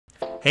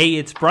Hey,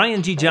 it's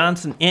Brian G.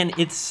 Johnson, and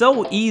it's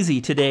so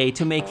easy today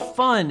to make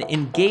fun,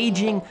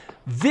 engaging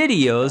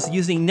videos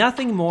using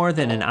nothing more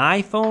than an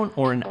iPhone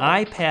or an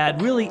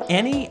iPad. Really,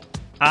 any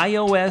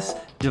iOS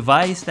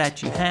device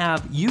that you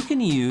have, you can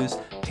use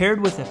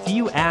paired with a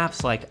few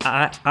apps like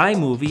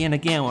iMovie. And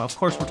again, of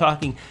course, we're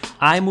talking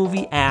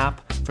iMovie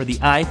app for the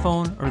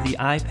iPhone or the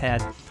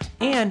iPad.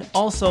 And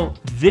also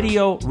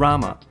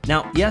Videorama.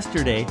 Now,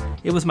 yesterday,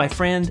 it was my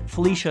friend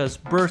Felicia's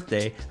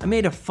birthday. I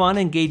made a fun,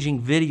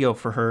 engaging video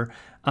for her.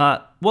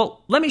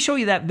 Well, let me show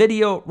you that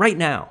video right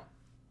now.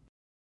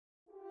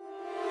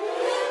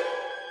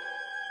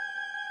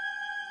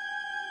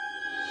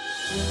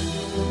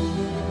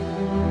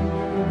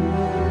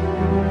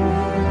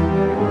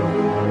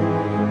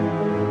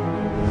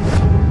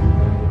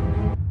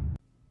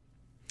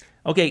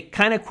 Okay,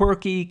 kind of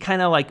quirky,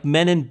 kind of like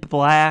Men in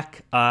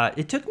Black.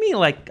 It took me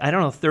like, I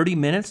don't know, 30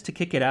 minutes to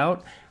kick it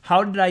out.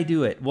 How did I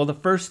do it? Well, the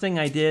first thing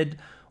I did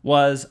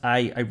was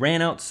I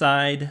ran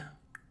outside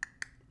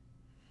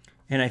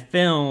and I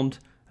filmed.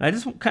 I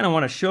just kind of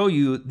want to show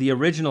you the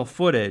original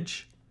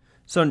footage.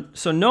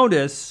 So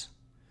notice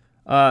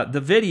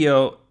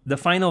the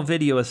final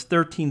video is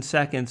 13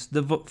 seconds.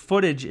 The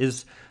footage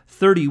is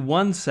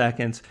 31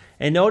 seconds.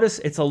 And notice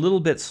it's a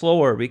little bit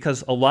slower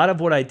because a lot of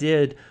what I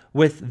did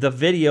with the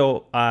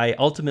video I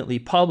ultimately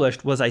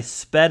published was I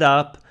sped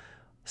up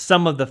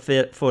some of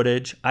the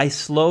footage. I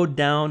slowed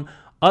down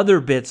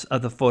other bits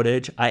of the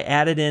footage. I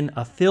added in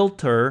a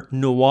filter,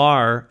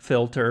 noir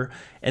filter.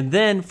 And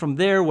then from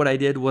there, what I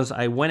did was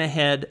I went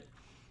ahead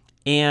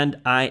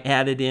and I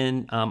added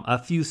in a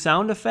few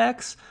sound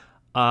effects,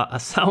 a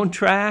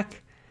soundtrack,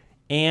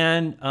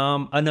 and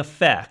an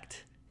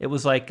effect. It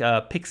was like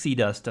a pixie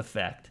dust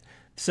effect.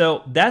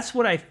 So that's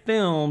what I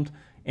filmed.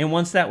 And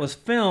once that was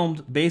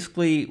filmed,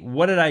 basically,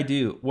 what did I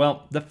do?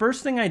 Well, the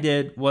first thing I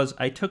did was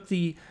I took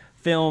the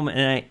film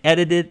and I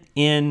edited it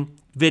in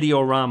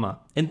Videorama.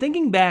 And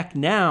thinking back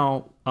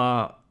now,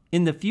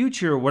 in the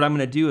future, what I'm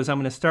going to do is I'm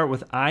going to start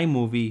with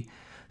iMovie.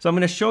 So I'm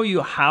going to show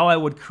you how I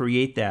would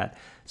create that.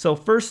 So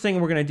first thing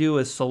we're going to do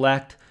is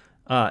select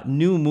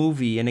New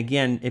Movie. And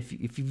again, if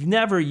you've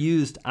never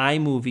used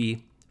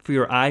iMovie for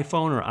your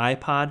iPhone or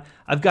iPod,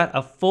 I've got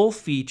a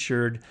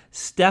full-featured,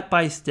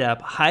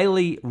 step-by-step,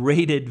 highly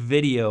rated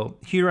video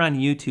here on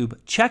YouTube.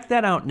 Check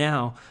that out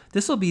now.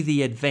 This will be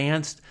the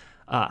advanced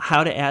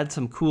how to add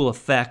some cool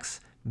effects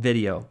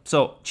video.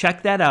 So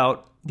check that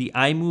out, the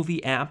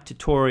iMovie app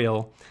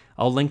tutorial.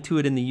 I'll link to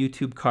it in the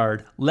YouTube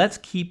card. Let's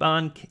keep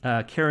on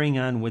carrying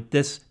on with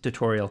this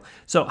tutorial.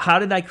 So how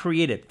did I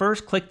create it?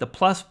 First, click the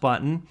plus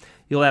button.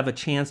 You'll have a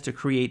chance to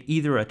create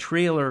either a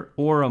trailer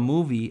or a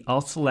movie.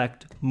 I'll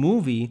select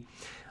movie.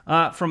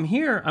 From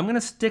here, I'm going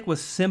to stick with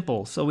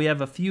simple. So we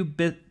have a few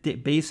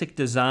basic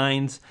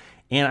designs,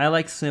 and I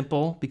like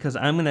simple because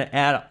I'm going to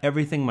add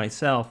everything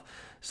myself.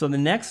 So the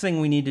next thing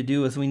we need to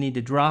do is we need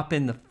to drop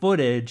in the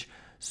footage.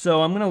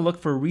 So I'm going to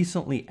look for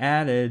recently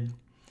added,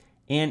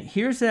 and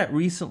here's that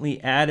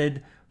recently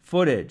added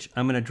footage.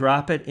 I'm going to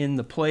drop it in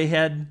the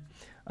playhead.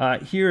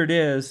 Here it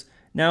is.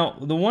 Now,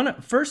 the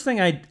first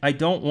thing I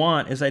don't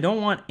want is I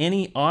don't want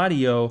any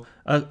audio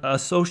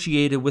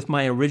associated with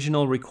my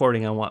original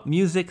recording. I want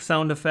music,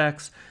 sound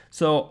effects.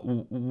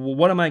 So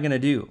what am I going to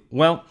do?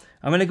 Well,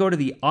 I'm going to go to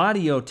the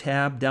audio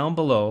tab down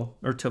below,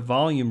 or to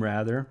volume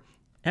rather.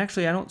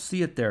 Actually, I don't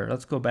see it there.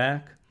 Let's go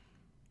back.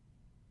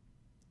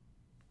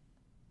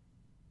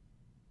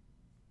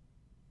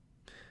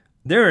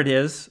 There it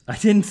is. I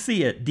didn't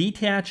see it.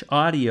 Detach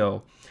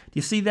audio. Do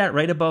you see that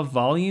right above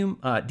volume?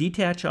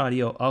 Detach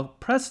audio. I'll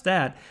press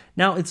that.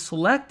 Now it's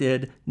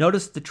selected.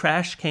 Notice the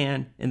trash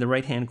can in the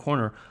right-hand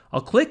corner.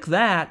 I'll click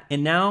that,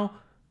 and now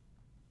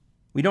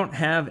we don't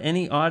have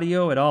any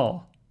audio at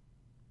all.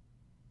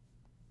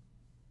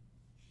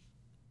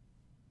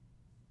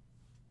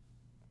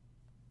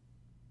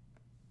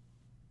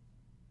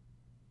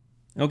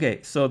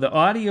 Okay, so the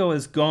audio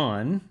is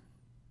gone.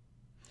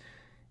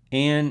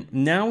 And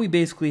now we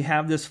basically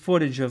have this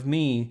footage of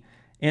me.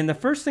 And the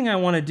first thing I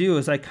want to do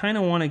is I kind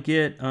of want to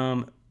get,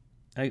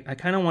 I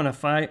kind of want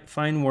to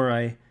find where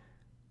I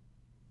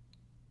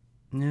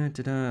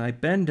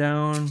bend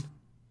down.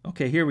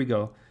 Okay, here we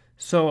go.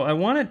 So I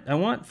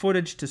want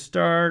footage to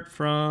start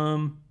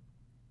from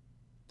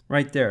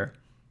right there.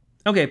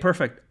 Okay,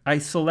 perfect. I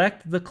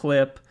select the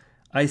clip,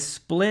 I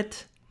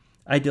split,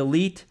 I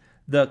delete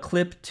the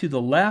clip to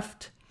the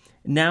left.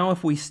 Now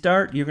if we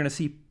start, you're going to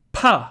see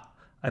pa.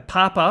 I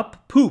pop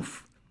up,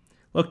 poof.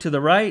 Look to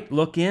the right,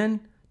 look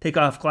in. Take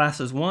off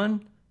glasses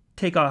 1,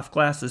 take off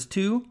glasses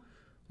 2,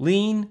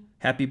 lean,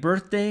 happy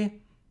birthday,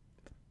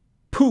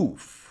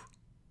 poof,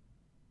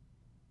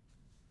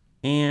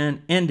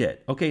 and end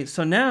it. Okay,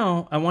 so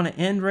now I want to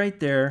end right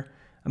there.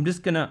 I'm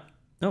just gonna,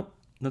 nope,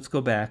 let's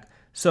go back.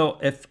 So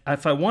if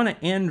I want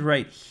to end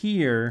right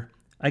here,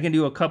 I can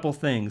do a couple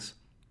things.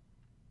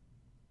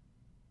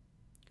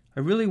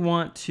 I really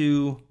want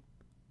to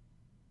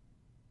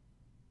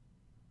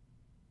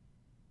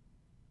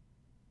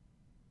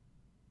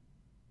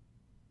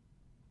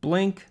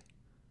blink,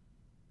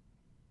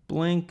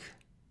 blink.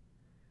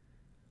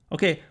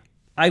 Okay,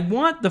 I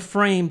want the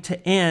frame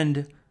to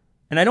end,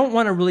 and I don't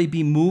want to really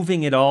be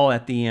moving it all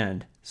at the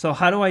end. So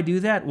how do I do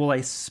that? Well,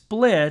 I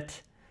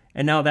split,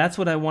 and now that's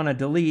what I want to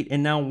delete.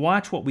 And now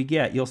watch what we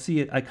get. You'll see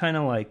it. I kind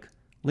of like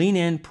lean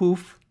in,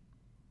 poof,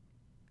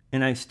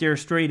 and I stare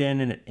straight in,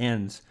 and it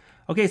ends.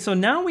 Okay, so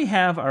now we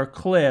have our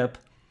clip,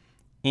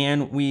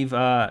 and we've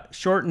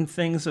shortened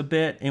things a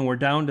bit, and we're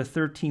down to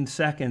 13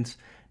 seconds.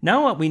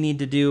 Now what we need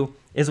to do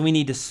is we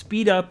need to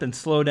speed up and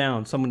slow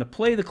down. So I'm going to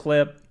play the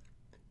clip,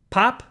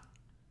 pop.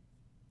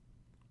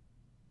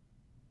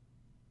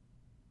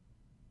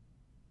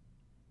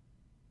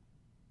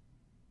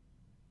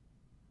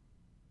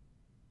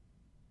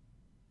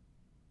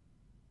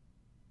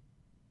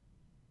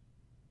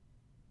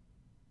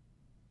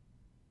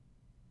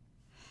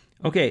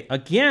 Okay,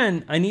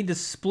 again, I need to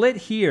split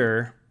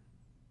here.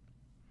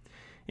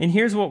 And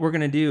here's what we're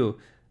going to do.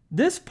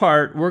 This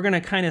part, we're going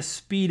to kind of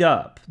speed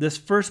up. This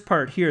first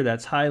part here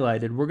that's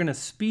highlighted, we're going to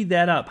speed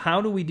that up.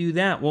 How do we do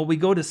that? Well, we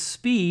go to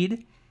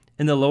speed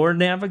in the lower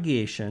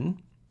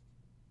navigation.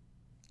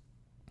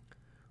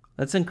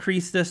 Let's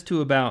increase this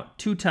to about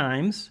 2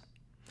 times.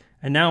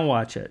 And now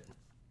watch it.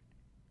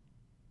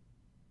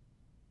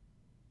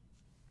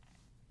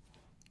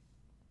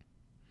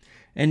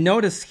 And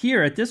notice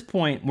here at this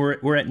point,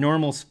 we're at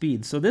normal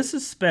speed. So this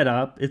is sped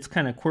up. It's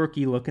kind of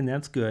quirky looking.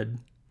 That's good.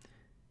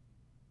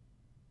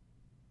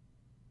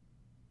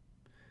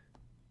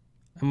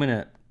 I'm going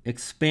to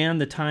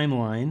expand the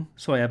timeline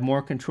so I have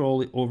more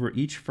control over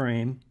each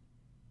frame.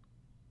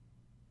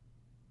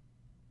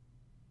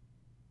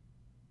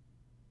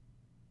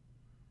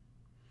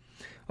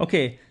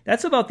 Okay,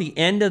 that's about the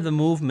end of the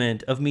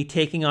movement of me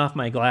taking off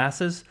my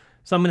glasses.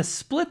 So I'm going to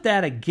split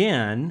that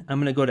again. I'm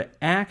going to go to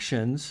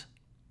Actions.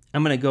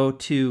 I'm going to go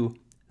to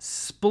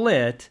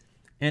Split,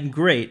 and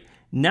great.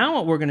 Now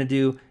what we're going to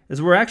do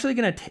is we're actually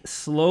going to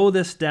slow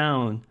this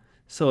down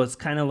so it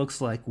kind of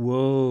looks like,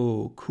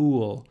 whoa,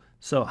 cool.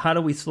 So how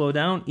do we slow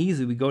down?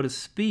 Easy. We go to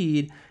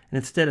speed, and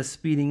instead of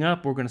speeding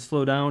up, we're going to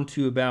slow down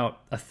to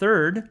about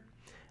 1/3.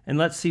 And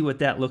let's see what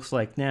that looks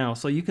like now.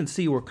 So you can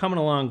see we're coming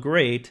along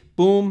great.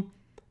 Boom.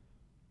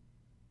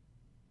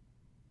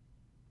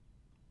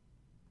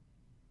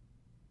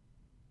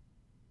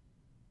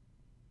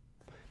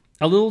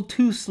 A little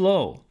too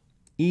slow.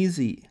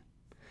 Easy.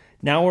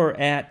 Now we're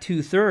at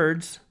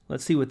 2/3.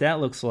 Let's see what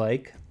that looks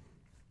like.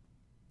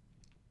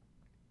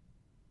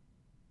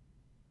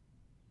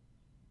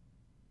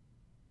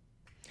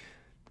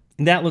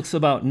 And that looks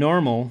about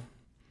normal.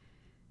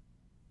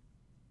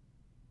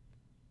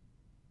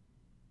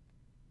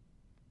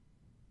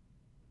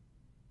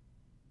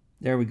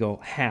 There we go,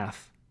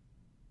 half.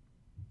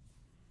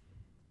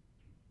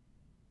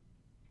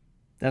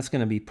 That's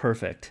going to be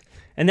perfect.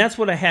 And that's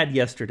what I had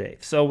yesterday.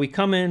 So we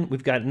come in,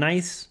 we've got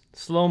nice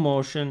slow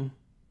motion.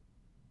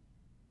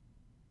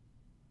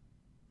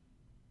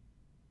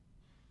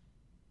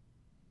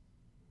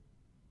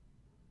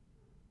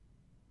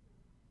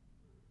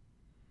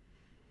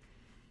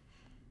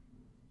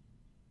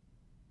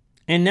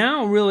 And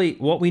now really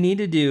what we need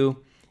to do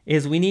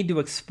is we need to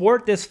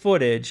export this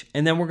footage,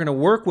 and then we're going to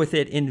work with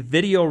it in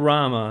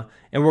Videorama,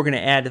 and we're going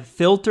to add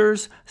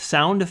filters,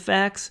 sound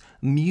effects,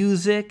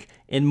 music,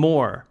 and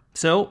more.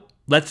 So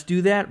let's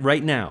do that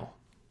right now.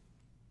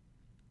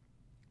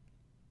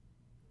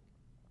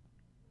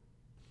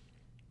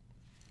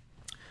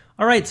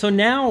 All right, so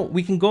now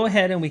we can go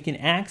ahead and we can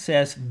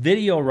access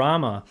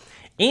Videorama.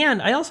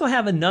 And I also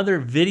have another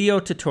video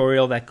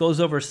tutorial that goes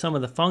over some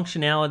of the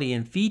functionality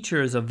and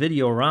features of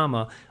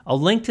Videorama. I'll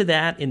link to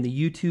that in the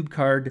YouTube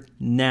card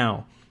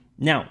now.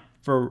 Now,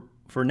 for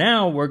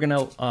now, we're going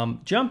to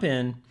jump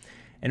in,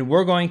 and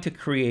we're going to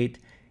create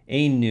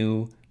a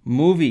new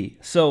movie.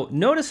 So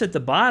notice at the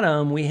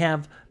bottom, we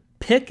have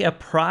pick a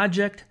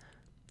project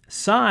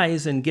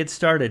size and get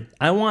started.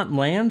 I want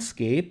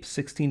landscape,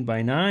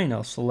 16:9.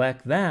 I'll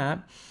select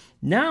that.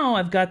 Now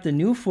I've got the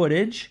new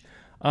footage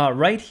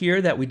right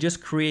here that we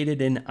just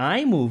created in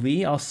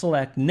iMovie. I'll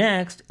select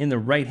next in the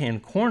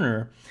right-hand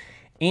corner,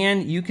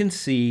 and you can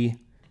see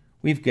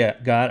we've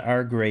got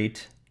our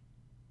great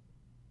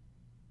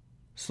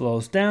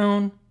slows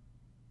down,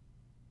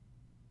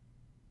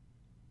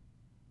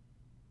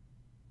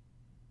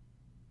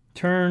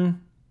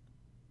 turn,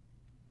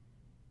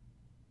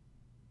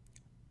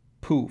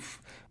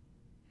 poof.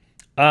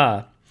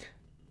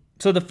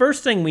 So the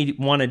first thing we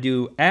want to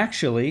do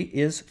actually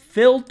is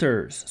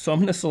filters. So I'm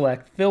going to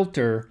select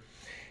filter,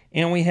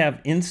 and we have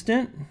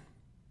instant,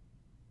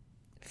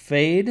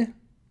 fade,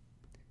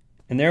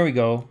 and there we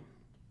go.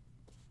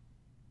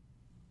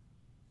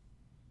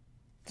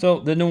 So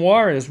the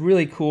noir is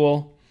really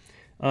cool.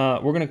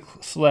 We're going to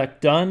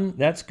select done.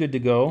 That's good to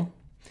go.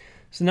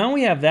 So now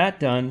we have that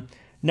done.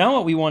 Now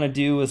what we want to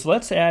do is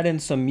let's add in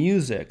some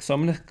music. So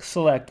I'm going to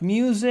select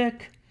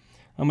music.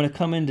 I'm going to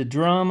come into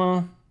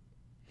drama.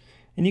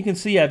 And you can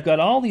see I've got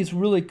all these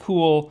really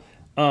cool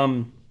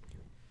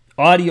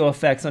audio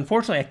effects.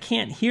 Unfortunately, I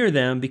can't hear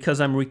them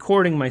because I'm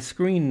recording my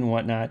screen and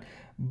whatnot.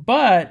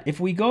 But if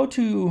we go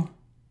to,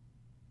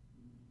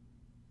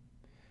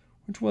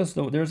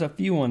 there's a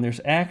few on.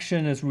 There's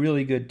action is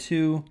really good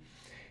too.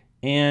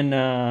 And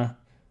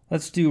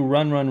let's do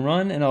run,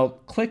 and I'll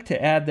click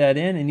to add that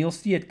in, and you'll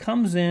see it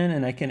comes in,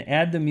 and I can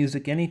add the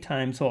music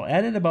anytime. So I'll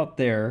add it about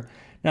there.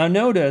 Now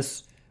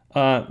notice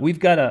we've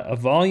got a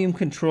volume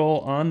control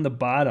on the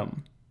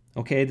bottom.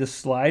 Okay, the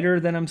slider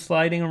that I'm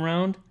sliding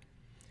around,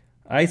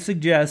 I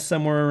suggest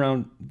somewhere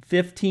around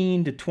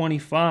 15 to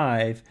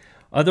 25.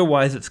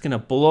 Otherwise, it's going to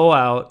blow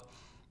out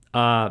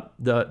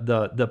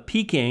the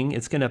peaking.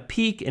 It's going to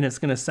peak and it's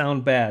going to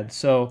sound bad.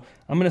 So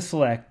I'm going to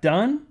select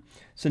done.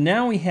 So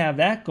now we have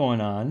that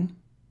going on.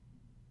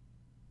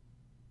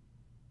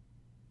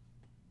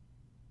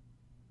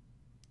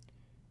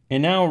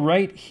 And now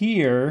right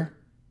here,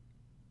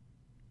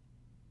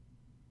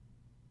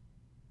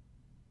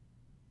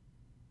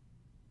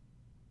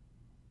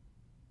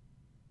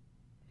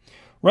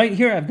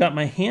 I've got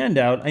my hand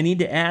out. I need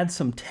to add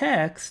some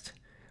text.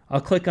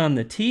 I'll click on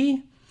the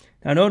T.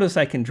 Now notice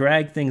I can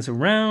drag things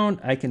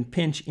around. I can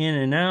pinch in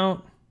and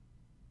out.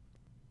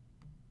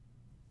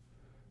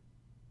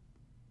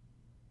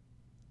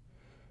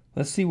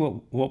 Let's see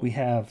what we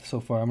have so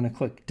far. I'm going to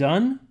click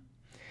done.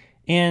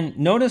 And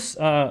notice,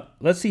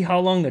 let's see how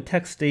long the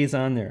text stays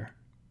on there.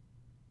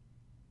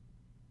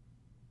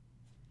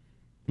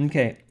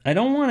 Okay, I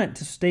don't want it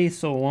to stay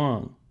so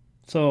long.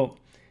 So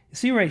you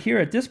see right here,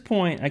 at this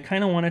point, I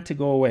kind of want it to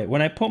go away.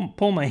 When I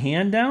pull my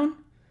hand down,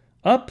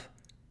 up,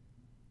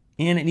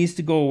 and it needs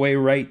to go away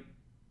right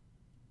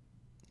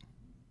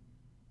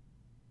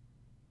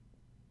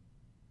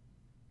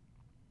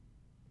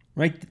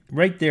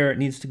there, it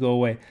needs to go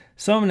away.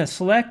 So I'm going to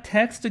select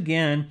text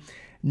again.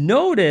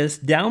 Notice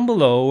down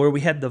below where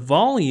we had the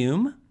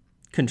volume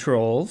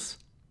controls,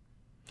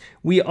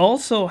 we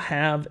also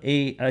have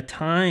a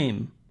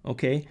time,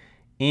 okay?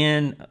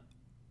 And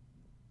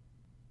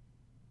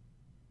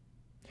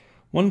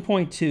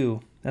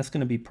 1.2, that's going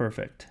to be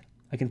perfect.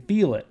 I can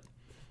feel it.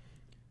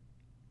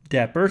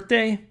 That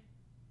birthday,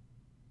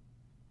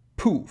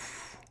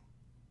 poof.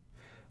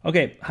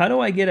 Okay, how do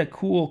I get a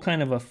cool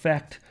kind of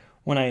effect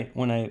when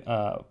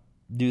I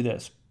do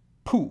this?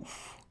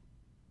 Poof.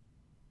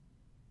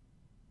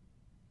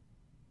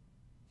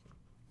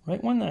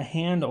 Right when the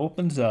hand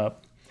opens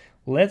up,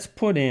 let's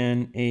put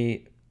in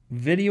a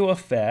video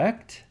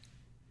effect.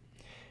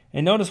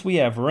 And notice we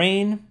have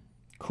rain,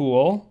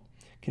 cool.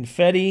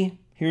 Confetti,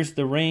 here's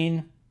the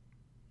rain.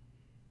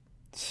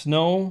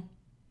 Snow.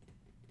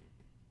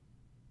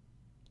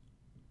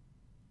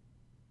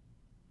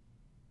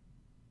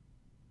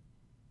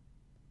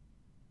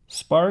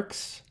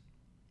 Sparks.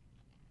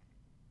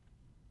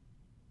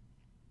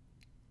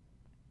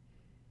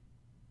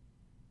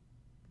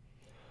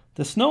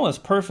 The snow is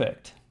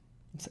perfect.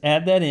 Let's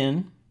add that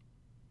in.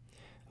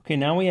 Okay,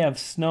 now we have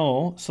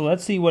snow. So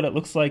let's see what it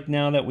looks like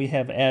now that we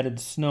have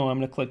added snow. I'm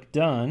going to click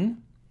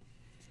done.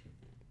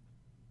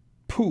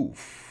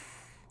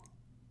 Poof.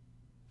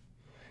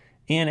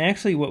 And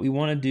actually what we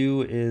want to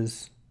do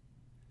is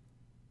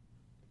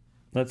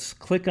let's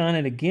click on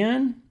it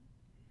again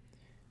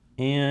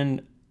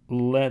and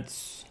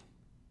let's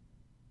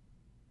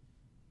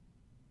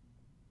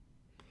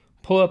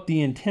pull up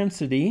the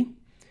intensity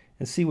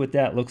and see what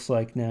that looks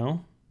like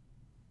now.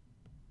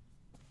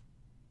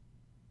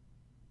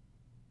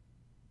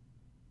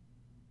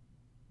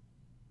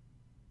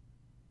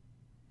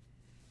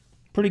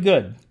 Pretty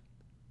good.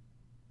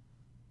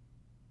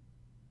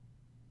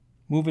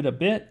 Move it a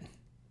bit.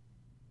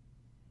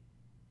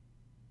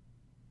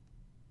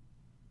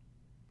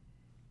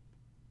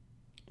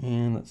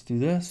 And let's do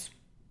this.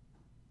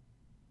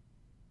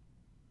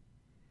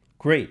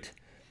 Great.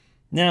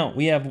 Now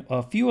we have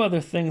a few other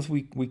things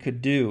we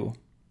could do.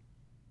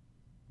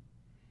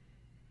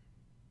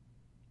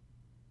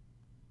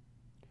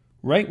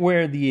 Right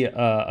where the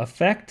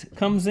effect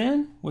comes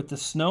in with the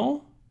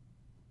snow,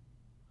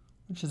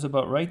 which is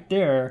about right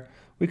there,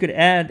 we could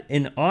add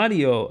an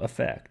audio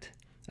effect,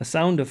 a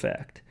sound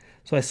effect.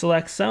 So I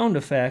select sound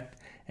effect,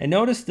 and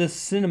notice this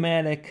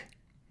cinematic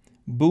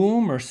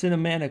boom or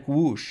cinematic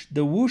whoosh.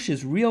 The whoosh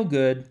is real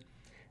good.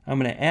 I'm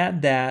going to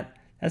add that.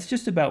 That's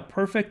just about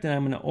perfect, and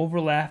I'm going to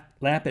overlap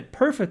it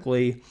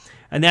perfectly.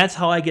 And that's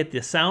how I get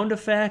the sound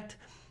effect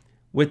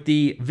with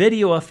the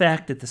video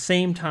effect at the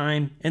same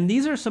time. And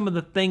these are some of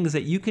the things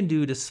that you can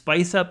do to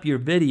spice up your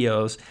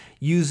videos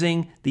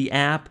using the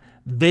app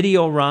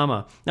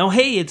Videorama. Now,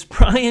 hey, it's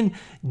Brian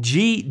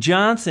G.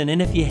 Johnson,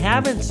 and if you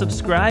haven't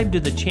subscribed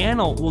to the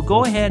channel, well,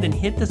 go ahead and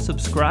hit the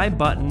subscribe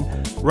button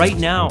right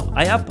now.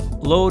 I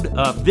upload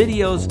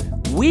videos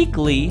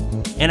weekly,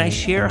 and I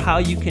share how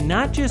you can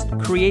not just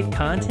create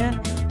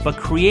content, but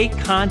create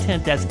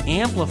content that's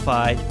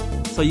amplified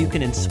so you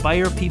can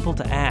inspire people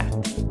to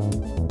act.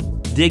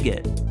 Dig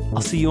it.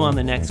 I'll see you on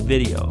the next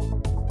video.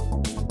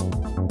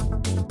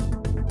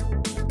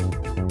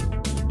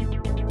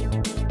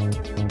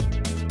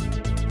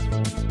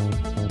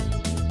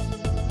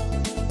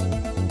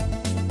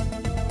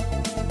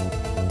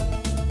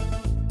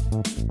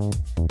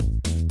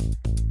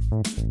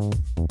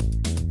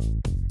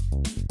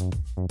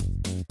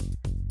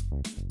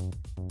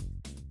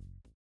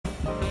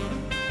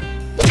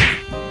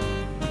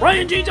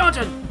 Brian G.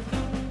 Johnson.